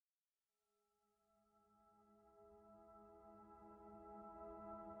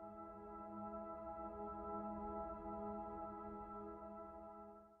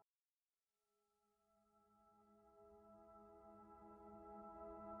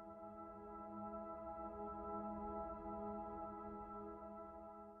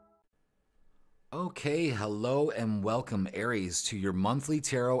Okay, hello and welcome, Aries, to your monthly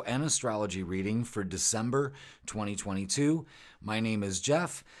tarot and astrology reading for December 2022. My name is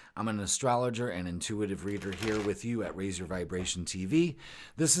Jeff. I'm an astrologer and intuitive reader here with you at Raise Your Vibration TV.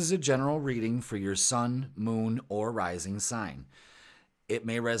 This is a general reading for your sun, moon, or rising sign. It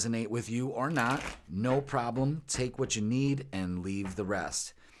may resonate with you or not. No problem. Take what you need and leave the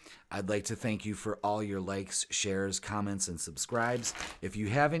rest. I'd like to thank you for all your likes, shares, comments, and subscribes. If you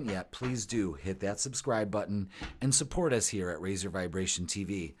haven't yet, please do hit that subscribe button and support us here at Raise Your Vibration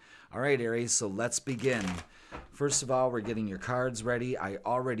TV. All right, Aries, so let's begin. First of all, we're getting your cards ready. I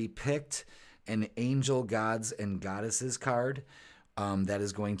already picked an Angel Gods and Goddesses card. That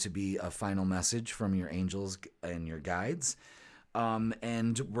is going to be a final message from your angels and your guides.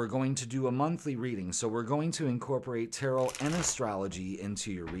 And we're going to do a monthly reading. So we're going to incorporate tarot and astrology into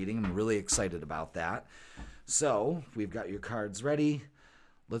your reading. I'm really excited about that. So we've got your cards ready.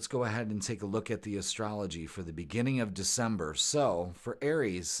 Let's go ahead and take a look at the astrology for the beginning of December. So for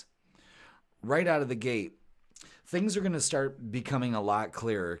Aries, right out of the gate, things are going to start becoming a lot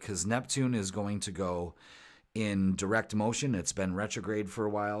clearer because Neptune is going to go in direct motion. It's been retrograde for a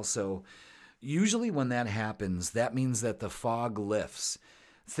while. So usually when that happens, that means that the fog lifts.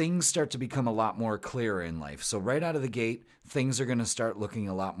 Things start to become a lot more clear in life. So right out of the gate, things are going to start looking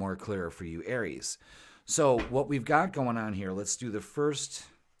a lot more clearer for you, Aries. So what we've got going on here, let's do the first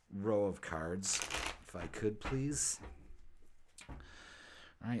row of cards, if I could, please.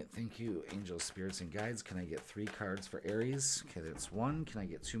 All right, thank you, angels, spirits, and guides. Can I get 3 cards for Aries? Okay, that's 1. Can I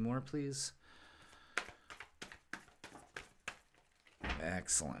get 2 more, please?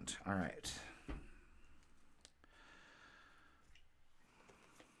 Excellent. All right.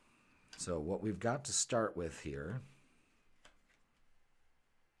 So what we've got to start with here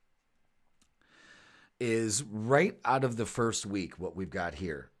is right out of the first week, what we've got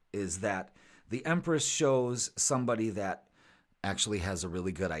here is that the Empress shows somebody that actually has a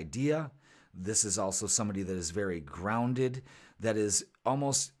really good idea. This is also somebody that is very grounded, that is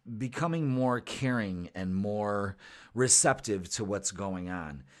almost becoming more caring and more receptive to what's going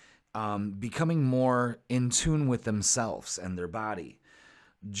on, becoming more in tune with themselves and their body.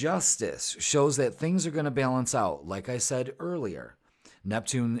 Justice shows that things are going to balance out. Like I said earlier,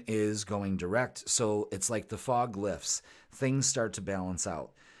 Neptune is going direct, so it's like the fog lifts. Things start to balance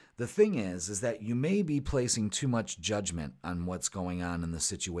out. The thing is that you may be placing too much judgment on what's going on in the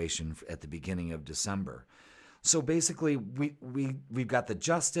situation at the beginning of December. So basically, we've got the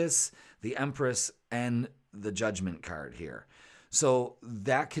Justice, the Empress, and the Judgment card here. So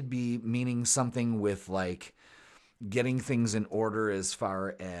that could be meaning something with like getting things in order as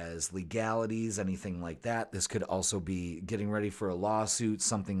far as legalities, anything like that. This could also be getting ready for a lawsuit,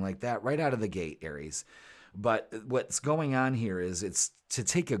 something like that, right out of the gate, Aries. But what's going on here is it's to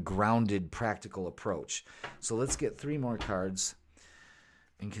take a grounded, practical approach. So let's get 3 more cards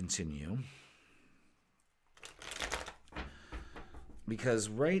and continue. Because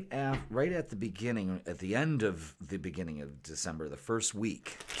right at the beginning, at the end of the beginning of December, the first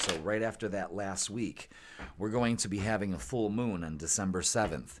week, so right after that last week, we're going to be having a full moon on December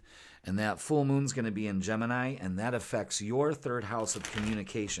 7th. And that full moon's going to be in Gemini, and that affects your 3rd house of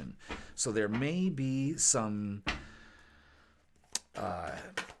communication. So there may be some,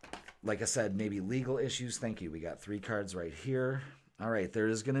 like I said, maybe legal issues. Thank you. We got 3 cards right here. All right, there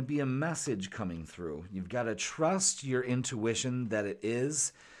is going to be a message coming through. You've got to trust your intuition that it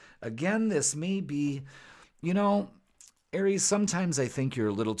is. Again, this may be, Aries, sometimes I think you're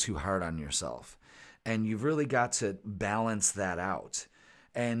a little too hard on yourself, and you've really got to balance that out.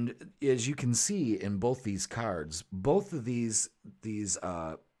 And as you can see in both these cards, both of these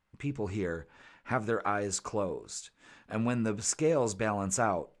people here have their eyes closed. And when the scales balance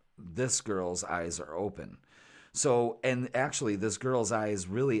out, this girl's eyes are open. So, and actually, this girl's eyes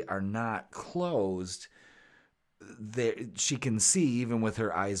really are not closed. She can see even with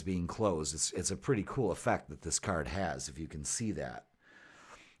her eyes being closed. It's a pretty cool effect that this card has, if you can see that.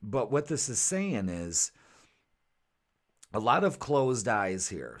 But what this is saying is a lot of closed eyes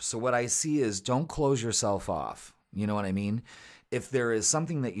here. So what I see is don't close yourself off. You know what I mean? If there is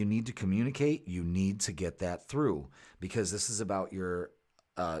something that you need to communicate, you need to get that through, because this is about your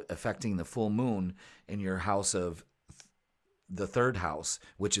affecting the full moon in your house of the 3rd house,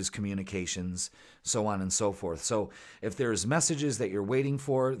 which is communications, so on and so forth. So if there's messages that you're waiting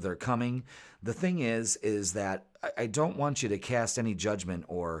for, they're coming. The thing is that I don't want you to cast any judgment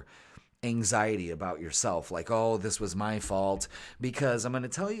or anxiety about yourself, like, oh, this was my fault, because I'm going to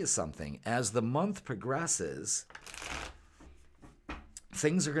tell you something. As the month progresses,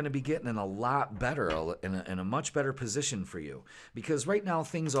 things are going to be getting in a lot better, in a much better position for you. Because right now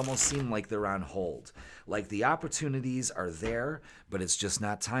things almost seem like they're on hold. Like the opportunities are there, but it's just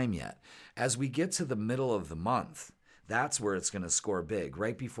not time yet. As we get to the middle of the month, that's where it's going to score big.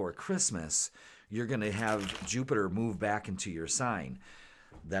 Right before Christmas, you're going to have Jupiter move back into your sign.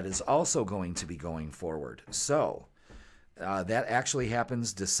 That is also going to be going forward. So that actually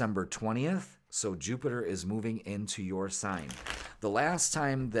happens December 20th. So Jupiter is moving into your sign. The last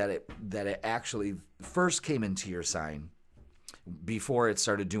time that it actually first came into your sign, before it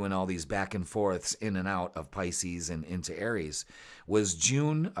started doing all these back and forths in and out of Pisces and into Aries, was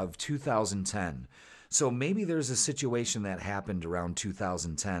June of 2010. So maybe there's a situation that happened around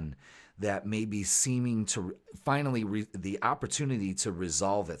 2010 that may be seeming to finally the opportunity to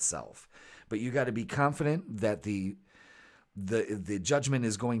resolve itself. But you got to be confident that the judgment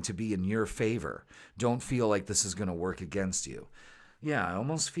is going to be in your favor. Don't feel like this is going to work against you. Yeah, I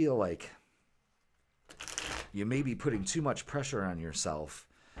almost feel like you may be putting too much pressure on yourself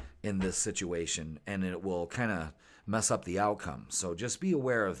in this situation, and it will kind of mess up the outcome. So just be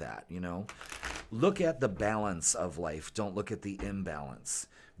aware of that, you know. Look at the balance of life. Don't look at the imbalance.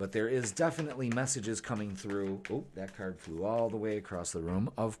 But there is definitely messages coming through. Oh, that card flew all the way across the room.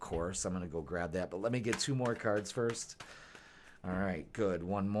 Of course, I'm going to go grab that. But let me get 2 more cards first. All right, good.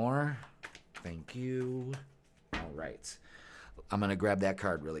 1 more. Thank you. All right. I'm going to grab that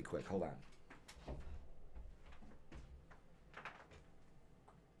card really quick. Hold on.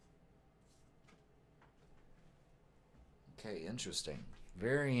 Okay, interesting.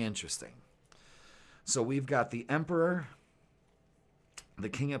 Very interesting. So we've got the Emperor, the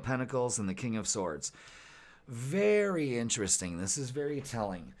King of Pentacles, and the King of Swords. Very interesting. This is very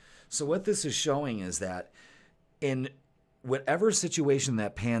telling. So what this is showing is that in whatever situation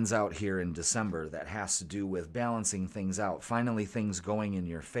that pans out here in December that has to do with balancing things out, finally things going in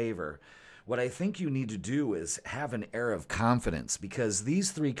your favor, what I think you need to do is have an air of confidence, because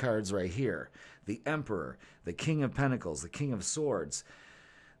these 3 cards right here, the Emperor, the King of Pentacles, the King of Swords,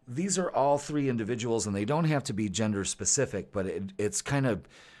 these are all 3 individuals, and they don't have to be gender specific, but it's kind of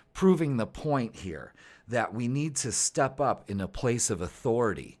proving the point here that we need to step up in a place of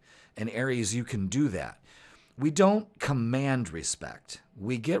authority. And Aries, you can do that. We don't command respect.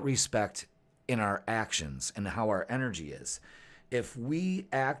 We get respect in our actions and how our energy is. If we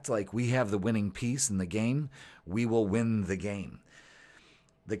act like we have the winning piece in the game, we will win the game.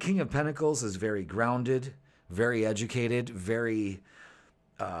 The King of Pentacles is very grounded, very educated, very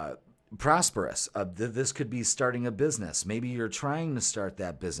prosperous. This could be starting a business. Maybe you're trying to start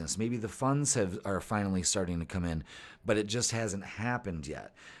that business. Maybe the funds are finally starting to come in, but it just hasn't happened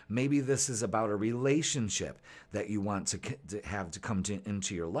yet. Maybe this is about a relationship that you want to have to come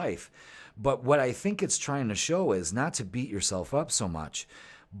into your life. But what I think it's trying to show is not to beat yourself up so much,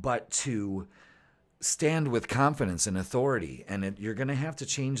 but to stand with confidence and authority. And you're going to have to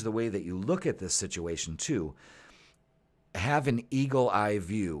change the way that you look at this situation too. Have an eagle eye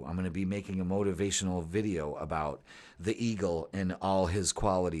view. I'm going to be making a motivational video about the eagle and all his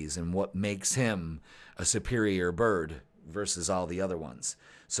qualities and what makes him a superior bird versus all the other ones.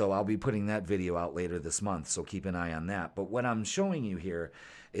 So I'll be putting that video out later this month, so keep an eye on that. But what I'm showing you here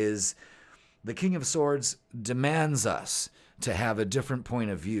is the King of Swords demands us to have a different point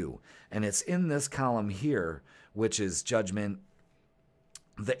of view. And it's in this column here, which is Judgment,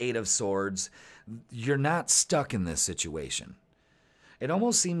 the 8 of Swords. You're not stuck in this situation. It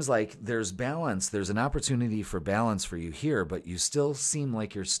almost seems like there's balance. There's an opportunity for balance for you here, but you still seem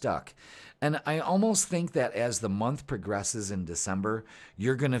like you're stuck. And I almost think that as the month progresses in December,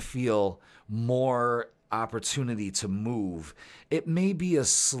 you're going to feel more opportunity to move. It may be a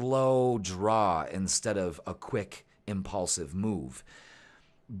slow draw instead of a quick, impulsive move.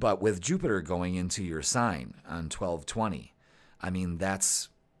 But with Jupiter going into your sign on 12/20, I mean, that's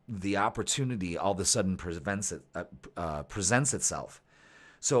the opportunity all of a sudden presents itself.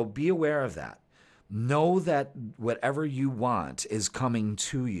 So be aware of that. Know that whatever you want is coming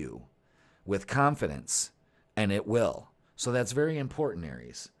to you with confidence, and it will. So that's very important,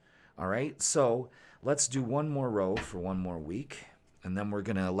 Aries. All right, so let's do 1 more row for 1 more week, and then we're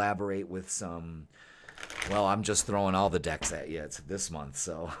going to elaborate with some, well, I'm just throwing all the decks at you. It's this month,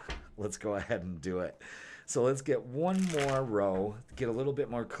 so let's go ahead and do it. So let's get 1 more row, get a little bit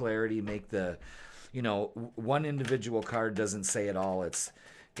more clarity, make the, you know, one individual card doesn't say it all. It's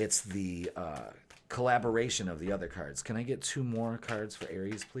the collaboration of the other cards. Can I get 2 more cards for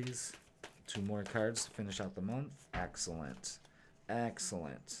Aries, please? 2 more cards to finish out the month. Excellent.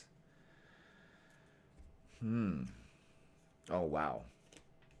 Excellent. Oh, wow.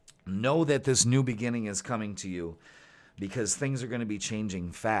 Know that this new beginning is coming to you. because things are going to be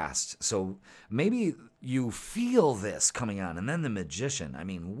changing fast. So maybe you feel this coming on. And then the Magician. I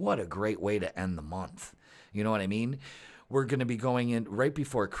mean, what a great way to end the month. You know what I mean? We're going to be going in right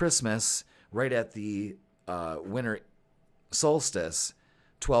before Christmas, right at the winter solstice,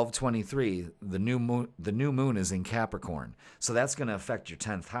 12/23. The new moon is in Capricorn. So that's going to affect your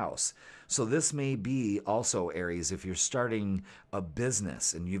 10th house. So this may be also, Aries, if you're starting a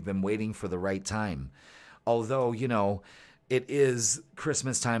business and you've been waiting for the right time. Although, you know, it is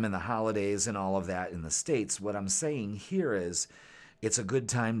Christmas time and the holidays and all of that in the States, what I'm saying here is it's a good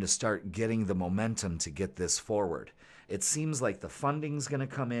time to start getting the momentum to get this forward. It seems like the funding's going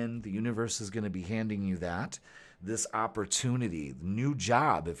to come in. The universe is going to be handing you that. This opportunity, new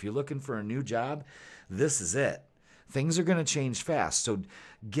job. If you're looking for a new job, this is it. Things are going to change fast. So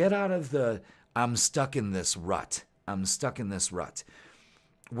get out of the, I'm stuck in this rut. I'm stuck in this rut.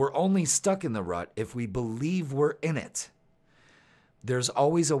 We're only stuck in the rut if we believe we're in it. There's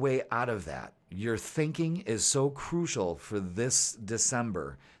always a way out of that. Your thinking is so crucial for this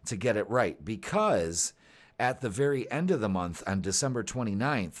December to get it right, because at the very end of the month, on December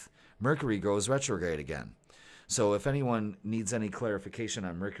 29th, Mercury goes retrograde again. So if anyone needs any clarification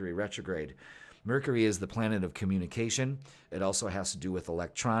on Mercury retrograde, Mercury is the planet of communication. It also has to do with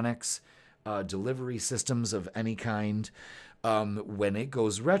electronics, delivery systems of any kind. When it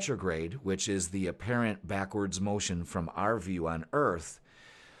goes retrograde, which is the apparent backwards motion from our view on Earth,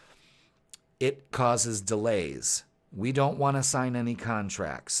 it causes delays. We don't want to sign any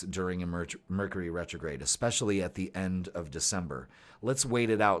contracts during a Mercury retrograde, especially at the end of December. Let's wait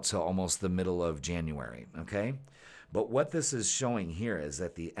it out till almost the middle of January, okay? But what this is showing here is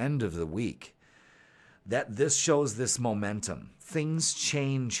at the end of the week, that this shows this momentum. Things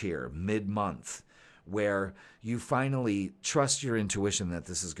change here mid-month, where you finally trust your intuition that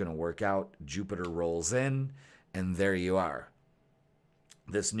this is going to work out. Jupiter rolls in, and there you are.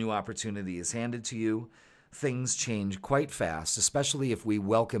 This new opportunity is handed to you. Things change quite fast, especially if we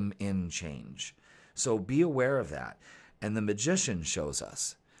welcome in change. So be aware of that. And the Magician shows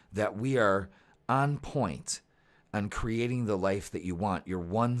us that we are on point on creating the life that you want. You're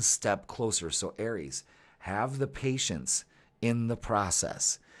one step closer. So Aries, have the patience in the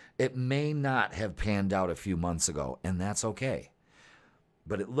process. It may not have panned out a few months ago, and that's okay.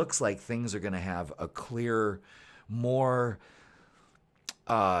 But it looks like things are going to have a clear, more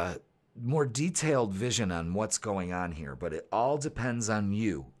detailed vision on what's going on here. But it all depends on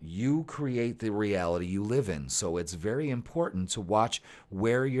you. You create the reality you live in. So it's very important to watch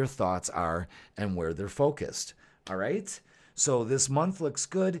where your thoughts are and where they're focused. All right? So this month looks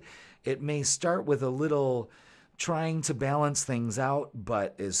good. It may start with a little trying to balance things out,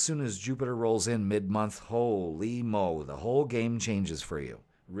 but as soon as Jupiter rolls in mid-month, holy mo, the whole game changes for you.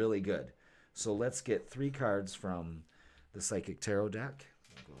 Really good. So let's get 3 cards from the Psychic Tarot deck.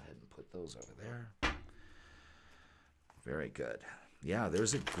 I'll go ahead and put those over there. Very good. Yeah,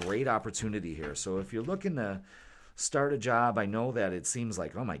 there's a great opportunity here. So if you're looking to start a job, I know that it seems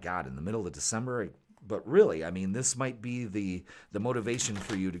like, oh my God, in the middle of December, but really, I mean, this might be the motivation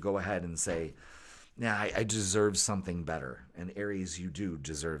for you to go ahead and say, yeah, I deserve something better. And Aries, you do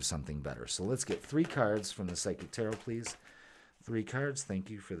deserve something better. So let's get 3 cards from the Psychic Tarot, please. 3 cards. Thank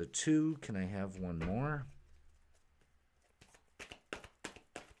you for the 2. Can I have one more?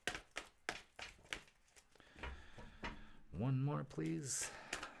 One more, please.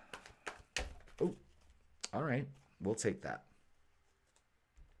 Oh, all right. We'll take that.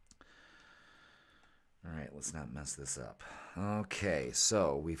 All right, let's not mess this up. Okay,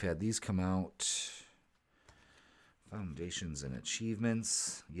 so we've had these come out. Foundations and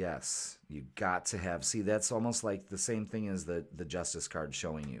achievements. Yes, you got to have. See, that's almost like the same thing as the Justice card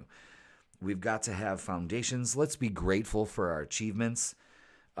showing you. We've got to have foundations. Let's be grateful for our achievements.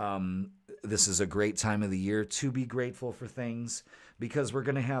 This is a great time of the year to be grateful for things, because we're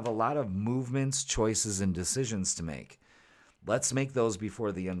going to have a lot of movements, choices, and decisions to make. Let's make those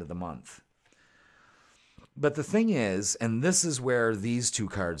before the end of the month. But the thing is, and this is where these 2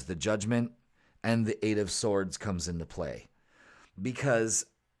 cards, the Judgment and the 8 of Swords, comes into play. Because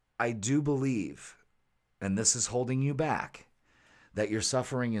I do believe, and this is holding you back, that you're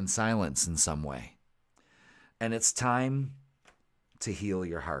suffering in silence in some way. And it's time to heal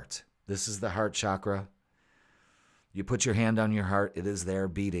your heart. This is the heart chakra. You put your hand on your heart, it is there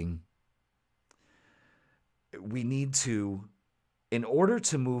beating. We need to, in order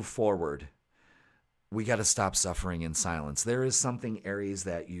to move forward, we got to stop suffering in silence. There is something, Aries,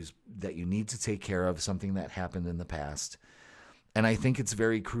 that you need to take care of, something that happened in the past. And I think it's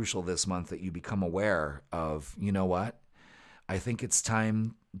very crucial this month that you become aware of, you know what? I think it's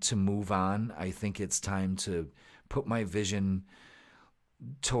time to move on. I think it's time to put my vision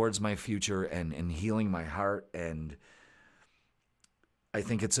towards my future and healing my heart. And I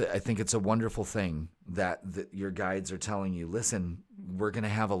think it's a wonderful thing that your guides are telling you, listen, we're going to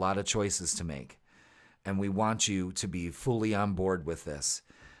have a lot of choices to make, and we want you to be fully on board with this.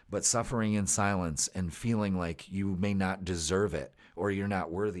 But suffering in silence and feeling like you may not deserve it or you're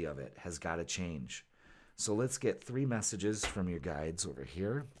not worthy of it has got to change. So let's get 3 messages from your guides over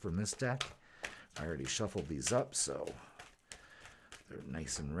here from this deck. I already shuffled these up, so they're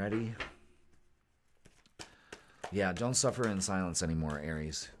nice and ready. Yeah, don't suffer in silence anymore,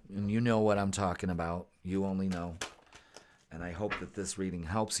 Aries. And you know what I'm talking about. You only know. And I hope that this reading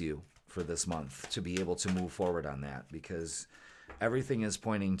helps you for this month to be able to move forward on that, because everything is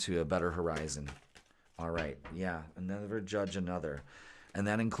pointing to a better horizon. All right, yeah, never judge another. And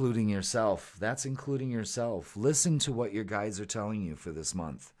that including yourself. That's including yourself. Listen to what your guides are telling you for this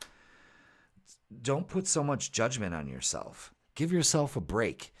month. Don't put so much judgment on yourself. Give yourself a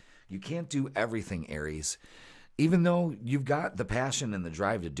break. You can't do everything, Aries. Even though you've got the passion and the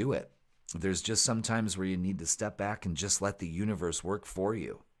drive to do it, there's just some times where you need to step back and just let the universe work for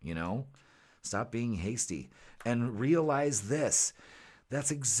you, you know? Stop being hasty and realize this.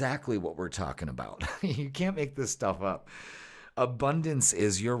 That's exactly what we're talking about. You can't make this stuff up. Abundance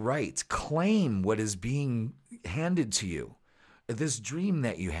is your right. Claim what is being handed to you. This dream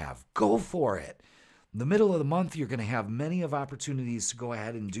that you have, go for it. In the middle of the month, you're going to have many of opportunities to go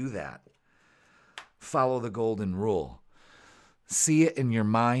ahead and do that. Follow the golden rule. See it in your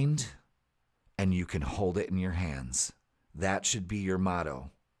mind, and you can hold it in your hands. That should be your motto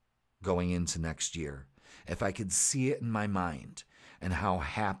going into next year. If I could see it in my mind and how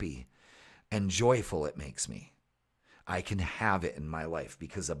happy and joyful it makes me, I can have it in my life,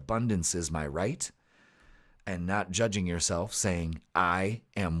 because abundance is my right. And not judging yourself, saying, I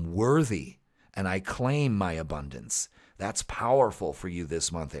am worthy and I claim my abundance. That's powerful for you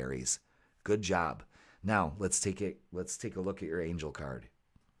this month, Aries. Good job. Now, let's take a look at your angel card.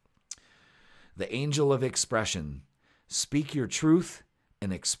 The angel of expression. Speak your truth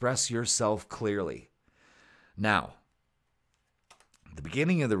and express yourself clearly. Now, at the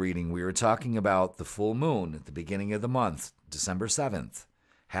beginning of the reading, we were talking about the full moon at the beginning of the month, December 7th,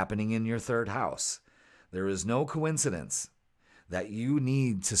 happening in your 3rd house. There is no coincidence that you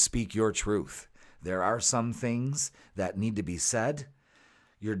need to speak your truth. There are some things that need to be said.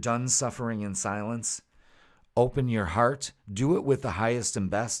 You're done suffering in silence. Open your heart. Do it with the highest and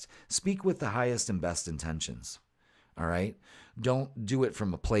best. Speak with the highest and best intentions. All right? Don't do it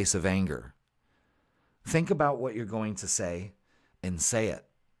from a place of anger. Think about what you're going to say and say it.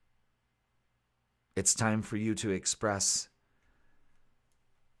 It's time for you to express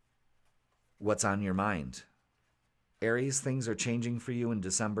what's on your mind. Aries, things are changing for you in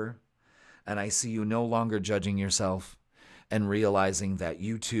December, and I see you no longer judging yourself and realizing that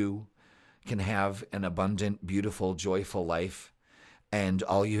you too can have an abundant, beautiful, joyful life, and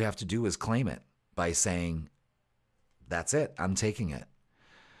all you have to do is claim it by saying, that's it, I'm taking it.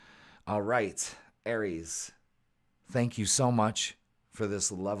 All right, Aries, thank you so much for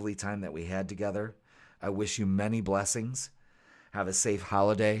this lovely time that we had together. I wish you many blessings. Have a safe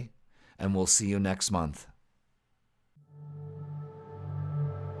holiday, and we'll see you next month.